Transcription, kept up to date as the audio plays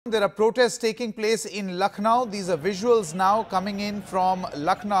There are protests taking place in Lucknow. These are visuals now coming in from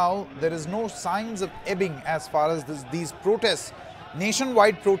Lucknow. There is no signs of ebbing as far as these protests,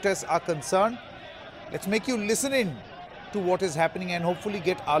 nationwide protests are concerned. Let's make you listen in to what is happening and hopefully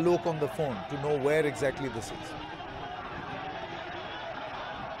get Alok on the phone to know where exactly this is.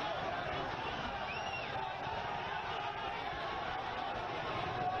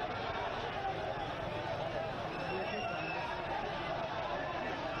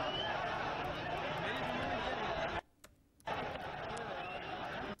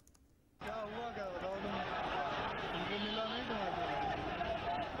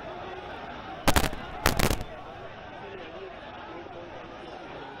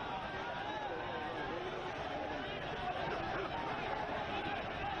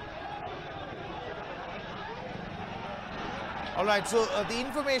 All right, so the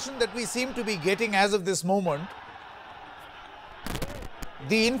information that we seem to be getting as of this moment,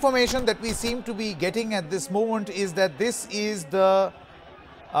 is that this is the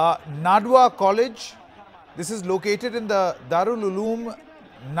Nadwa College. This is located in the Darul Uloom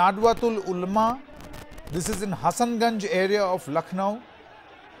Nadwatul Ulama. This is in Hasanganj area of Lucknow.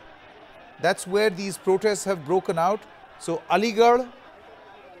 That's where these protests have broken out. So Aligarh,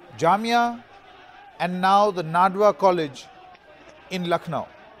 Jamia, and now the Nadwa College in Lucknow.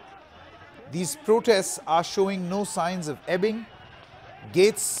 These protests are showing no signs of ebbing.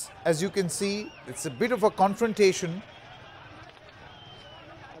 Gates, as you can see, it's a bit of a confrontation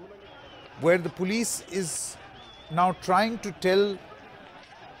where the police is now trying to tell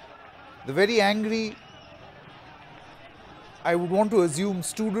the very angry, I would want to assume,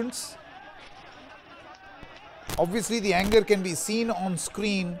 students. Obviously, the anger can be seen on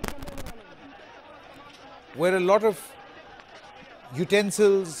screen where a lot of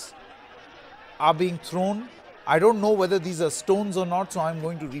utensils are being thrown. I don't know whether these are stones or not, so I'm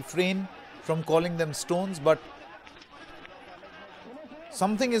going to refrain from calling them stones, but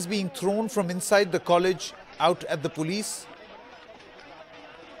something is being thrown from inside the college out at the police.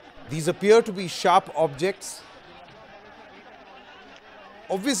 These appear to be sharp objects.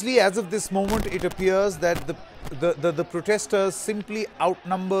 Obviously, as of this moment, it appears that the protesters simply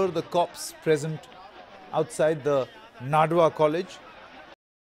outnumber the cops present outside the Nadwa College.